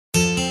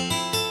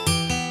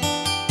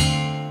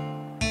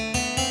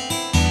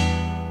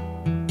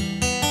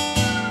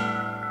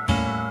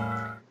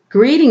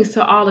Greetings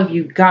to all of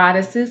you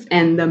goddesses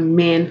and the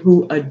men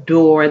who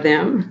adore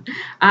them.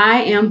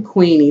 I am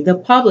Queenie, the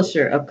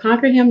publisher of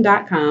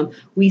ConquerHim.com.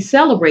 We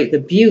celebrate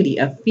the beauty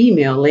of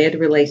female-led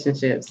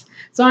relationships.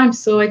 So I'm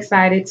so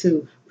excited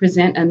to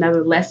present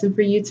another lesson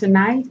for you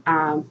tonight.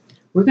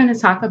 We're going to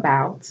talk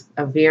about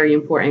a very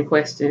important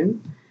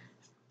question.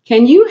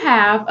 Can you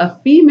have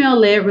a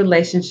female-led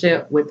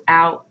relationship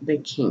without the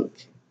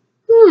kink?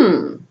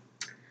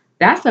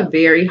 That's a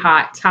very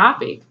hot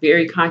topic,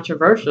 very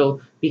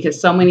controversial,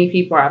 because so many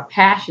people are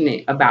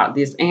passionate about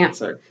this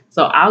answer.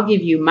 So I'll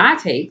give you my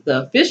take,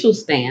 the official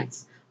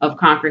stance of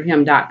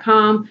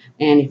ConquerHim.com.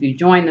 And if you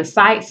join the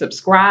site,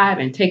 subscribe,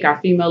 and take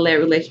our female-led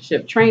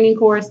relationship training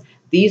course,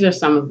 these are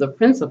some of the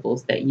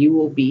principles that you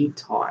will be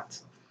taught.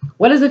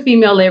 What is a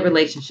female-led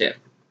relationship?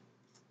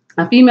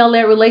 A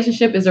female-led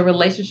relationship is a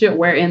relationship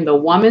wherein the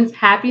woman's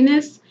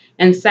happiness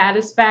and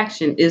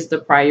satisfaction is the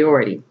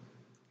priority.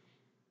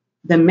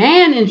 The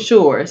man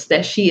ensures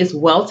that she is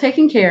well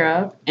taken care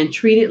of and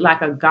treated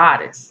like a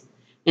goddess,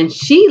 and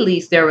she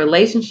leads their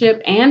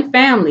relationship and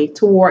family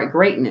toward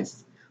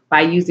greatness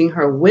by using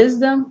her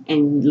wisdom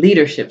and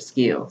leadership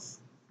skills.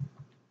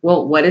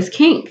 Well, what is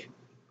kink?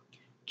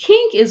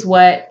 Kink is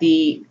what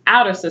the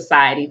outer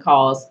society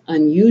calls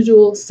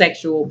unusual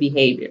sexual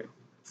behavior.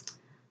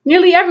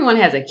 Nearly everyone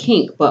has a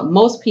kink, but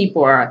most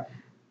people are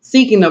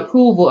seeking the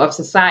approval of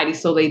society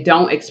so they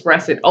don't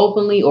express it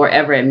openly or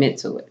ever admit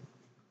to it.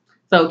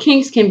 So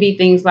kinks can be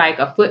things like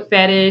a foot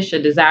fetish,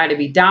 a desire to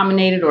be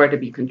dominated or to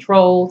be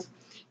controlled.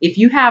 If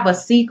you have a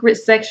secret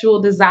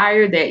sexual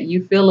desire that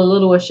you feel a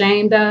little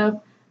ashamed of,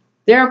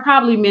 there are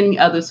probably many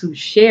others who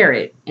share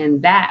it,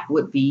 and that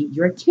would be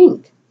your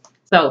kink.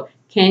 So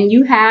can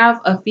you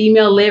have a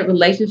female-led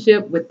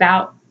relationship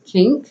without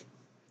kink?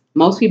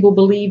 Most people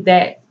believe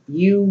that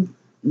you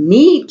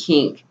need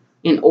kink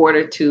in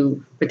order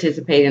to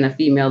participate in a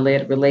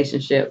female-led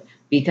relationship,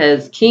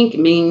 because kink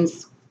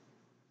means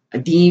a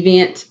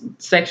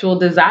deviant sexual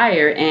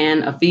desire,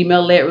 and a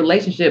female-led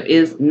relationship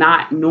is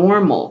not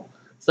normal.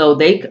 So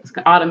they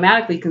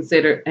automatically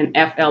consider an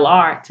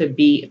FLR to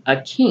be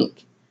a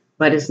kink,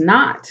 but it's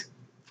not.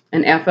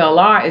 An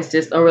FLR is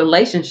just a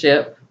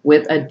relationship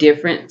with a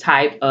different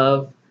type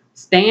of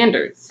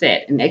standard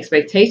set, an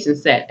expectation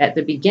set at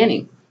the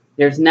beginning.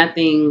 There's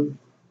nothing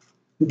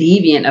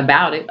deviant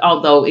about it,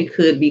 although it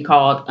could be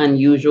called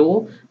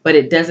unusual, but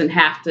it doesn't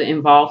have to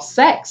involve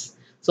sex.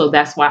 So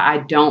that's why I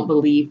don't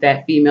believe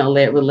that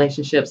female-led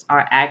relationships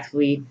are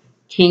actually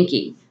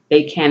kinky.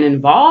 They can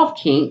involve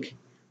kink,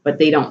 but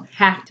they don't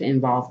have to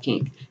involve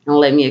kink. And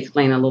let me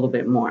explain a little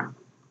bit more.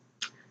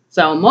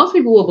 So most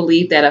people will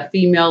believe that a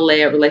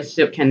female-led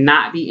relationship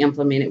cannot be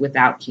implemented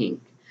without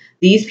kink.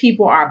 These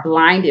people are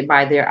blinded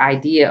by their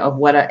idea of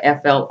what a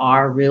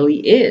FLR really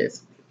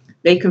is.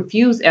 They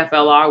confuse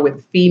FLR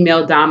with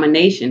female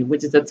domination,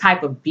 which is a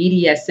type of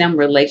BDSM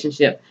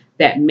relationship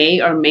that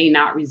may or may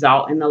not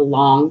result in a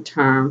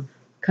long-term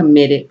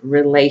committed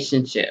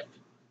relationship.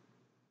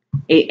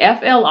 A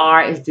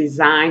FLR is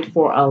designed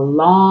for a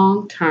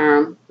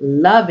long-term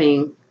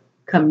loving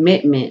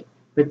commitment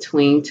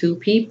between two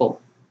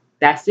people.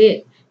 That's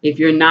it. If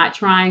you're not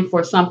trying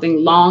for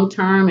something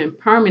long-term and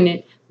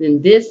permanent,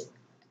 then this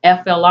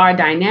FLR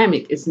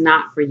dynamic is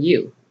not for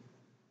you.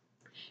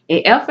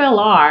 A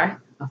FLR,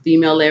 a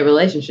female-led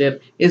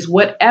relationship, is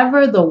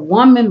whatever the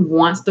woman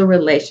wants the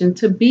relationship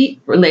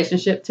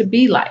to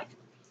be like.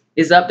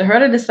 It's up to her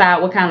to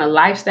decide what kind of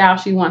lifestyle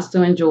she wants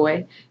to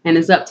enjoy, and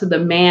it's up to the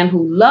man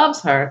who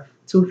loves her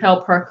to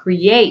help her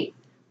create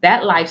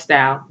that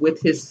lifestyle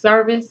with his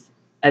service,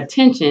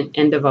 attention,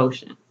 and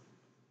devotion.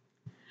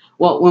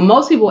 Well, when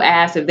most people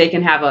ask if they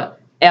can have a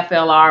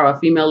FLR or a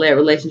female-led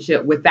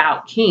relationship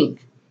without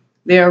kink,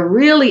 they're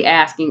really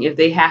asking if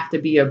they have to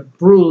be a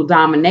brutal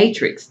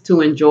dominatrix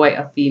to enjoy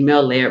a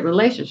female-led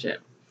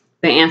relationship.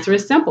 The answer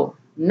is simple.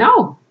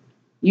 No,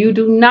 you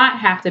do not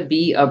have to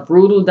be a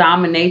brutal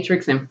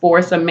dominatrix and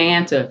force a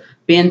man to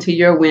bend to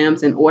your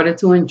whims in order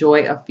to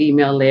enjoy a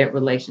female-led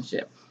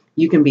relationship.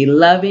 You can be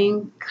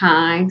loving,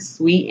 kind,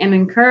 sweet, and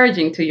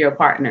encouraging to your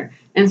partner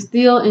and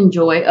still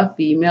enjoy a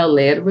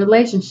female-led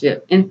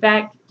relationship. In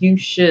fact, you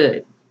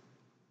should.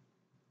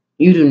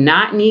 You do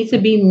not need to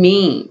be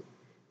mean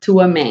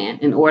to a man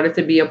in order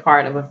to be a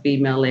part of a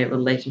female-led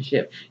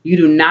relationship. You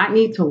do not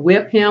need to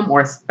whip him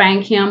or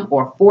spank him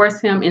or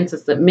force him into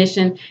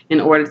submission in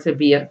order to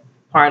be a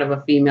part of a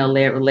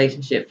female-led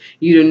relationship.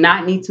 You do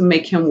not need to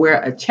make him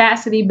wear a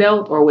chastity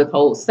belt or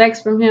withhold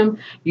sex from him.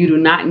 You do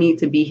not need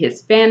to be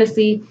his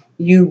fantasy.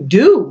 You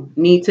do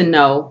need to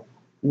know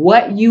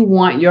what you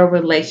want your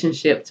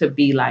relationship to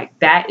be like.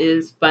 That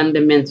is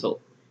fundamental.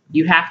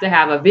 You have to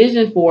have a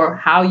vision for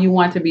how you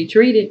want to be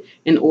treated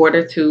in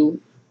order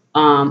to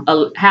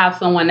have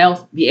someone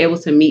else be able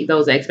to meet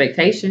those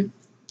expectations.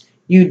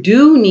 You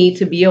do need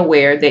to be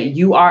aware that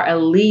you are a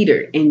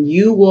leader and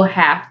you will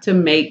have to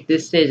make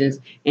decisions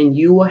and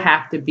you will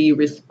have to be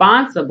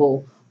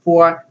responsible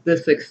for the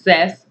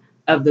success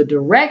of the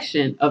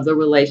direction of the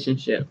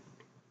relationship.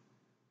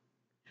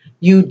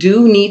 You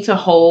do need to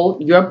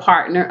hold your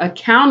partner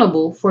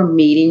accountable for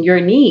meeting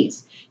your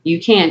needs. You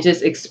can't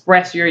just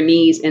express your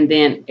needs and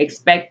then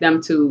expect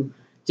them to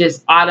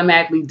just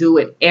automatically do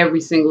it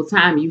every single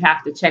time. You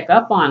have to check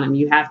up on him.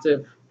 You have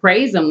to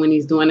praise him when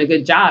he's doing a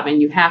good job,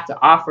 and you have to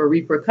offer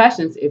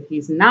repercussions if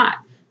he's not,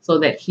 so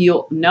that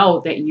he'll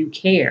know that you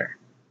care.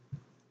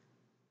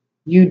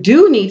 You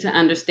do need to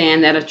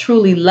understand that a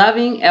truly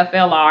loving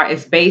FLR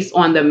is based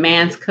on the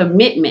man's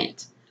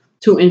commitment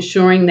to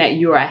ensuring that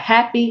you are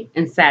happy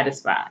and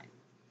satisfied.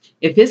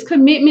 If his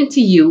commitment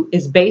to you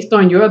is based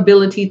on your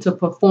ability to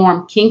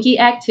perform kinky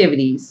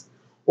activities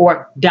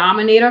or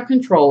dominate or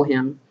control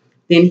him,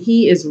 then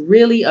he is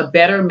really a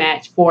better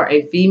match for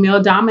a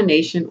female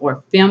domination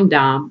or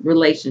femdom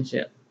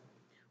relationship,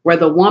 where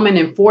the woman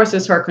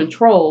enforces her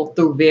control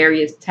through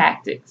various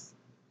tactics.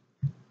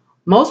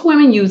 Most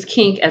women use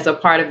kink as a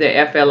part of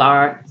their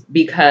FLR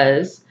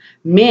because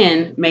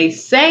men may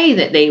say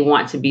that they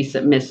want to be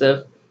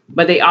submissive,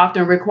 but they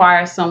often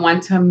require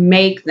someone to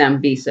make them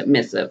be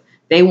submissive.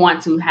 They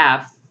want to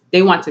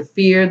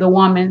fear the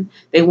woman.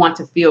 They want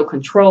to feel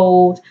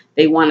controlled.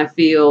 They want to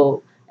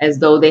feel as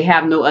though they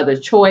have no other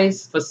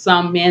choice. For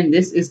some men,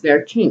 this is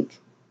their kink.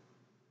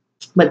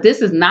 But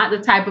this is not the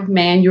type of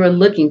man you're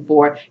looking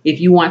for if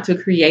you want to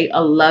create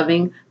a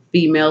loving,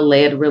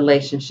 female-led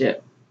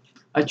relationship.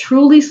 A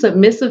truly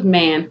submissive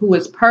man who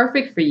is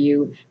perfect for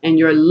you and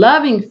your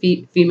loving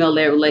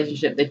female-led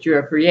relationship that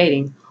you're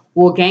creating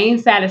will gain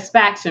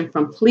satisfaction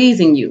from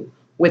pleasing you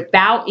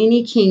without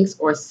any kinks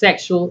or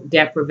sexual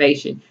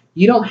deprivation.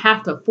 You don't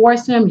have to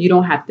force him. You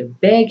don't have to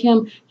beg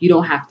him. You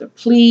don't have to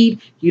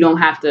plead. You don't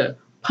have to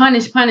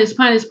punish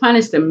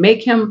to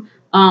make him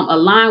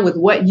align with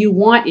what you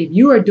want. If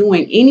you are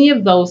doing any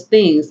of those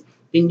things,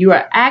 then you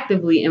are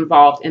actively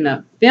involved in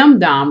a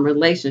femdom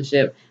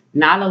relationship,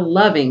 not a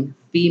loving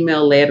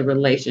female-led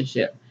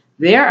relationship.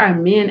 There are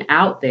men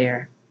out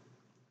there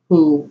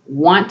who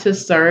want to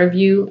serve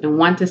you and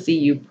want to see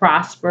you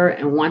prosper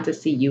and want to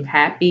see you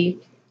happy,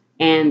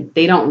 and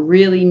they don't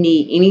really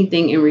need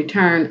anything in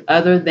return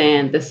other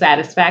than the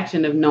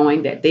satisfaction of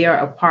knowing that they are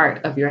a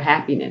part of your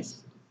happiness.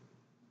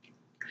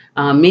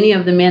 Many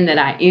of the men that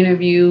I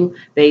interview,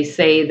 they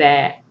say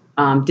that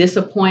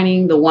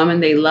disappointing the woman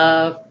they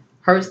love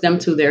hurts them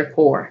to their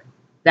core.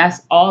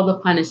 That's all the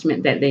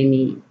punishment that they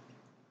need.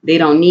 They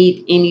don't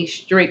need any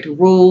strict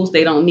rules.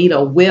 They don't need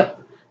a whip.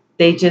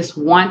 They just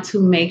want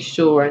to make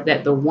sure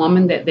that the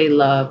woman that they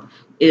love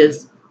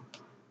is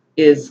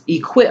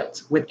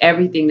equipped with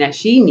everything that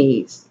she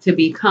needs to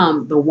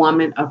become the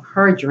woman of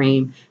her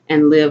dream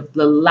and live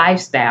the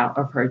lifestyle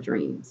of her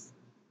dreams.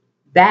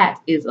 That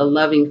is a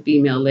loving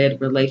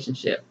female-led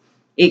relationship.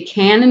 It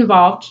can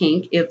involve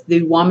kink if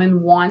the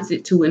woman wants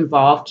it to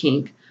involve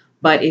kink.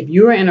 But if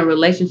you're in a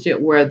relationship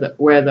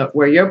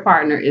where your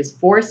partner is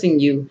forcing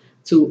you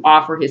to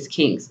offer his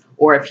kinks,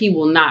 or if he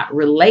will not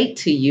relate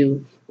to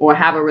you or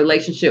have a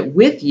relationship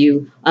with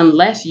you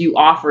unless you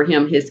offer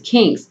him his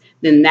kinks,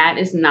 then that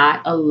is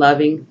not a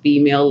loving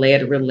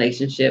female-led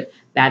relationship.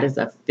 That is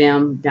a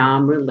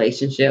femdom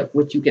relationship,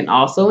 which you can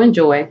also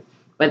enjoy,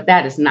 but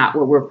that is not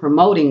what we're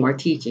promoting or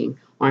teaching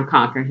on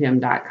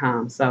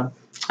conquerhim.com. So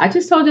I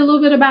just told you a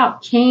little bit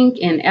about kink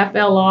and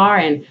FLR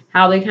and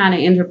how they kind of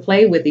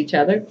interplay with each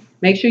other.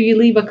 Make sure you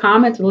leave a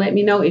comment to let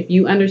me know if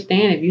you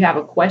understand. If you have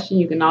a question,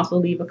 you can also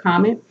leave a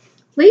comment.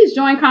 Please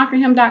join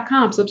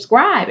conquerhim.com,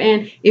 subscribe.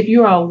 And if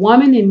you're a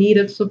woman in need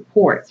of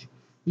support,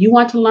 you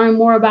want to learn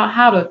more about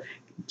how to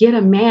get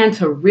a man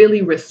to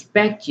really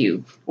respect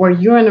you, or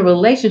you're in a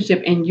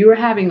relationship and you're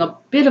having a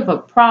bit of a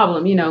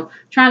problem,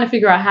 trying to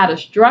figure out how to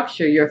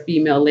structure your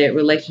female-led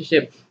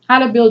relationship, how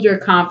to build your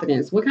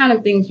confidence, what kind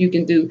of things you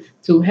can do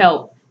to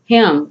help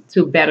him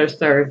to better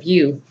serve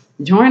you.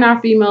 Join our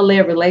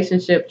female-led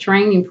relationship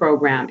training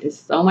program. It's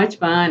so much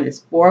fun. It's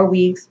 4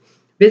 weeks.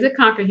 Visit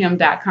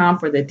conquerhim.com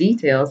for the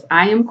details.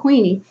 I am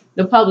Queenie,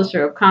 the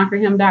publisher of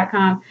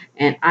conquerhim.com,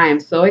 and I am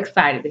so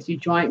excited that you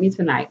joined me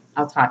tonight.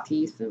 I'll talk to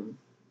you soon.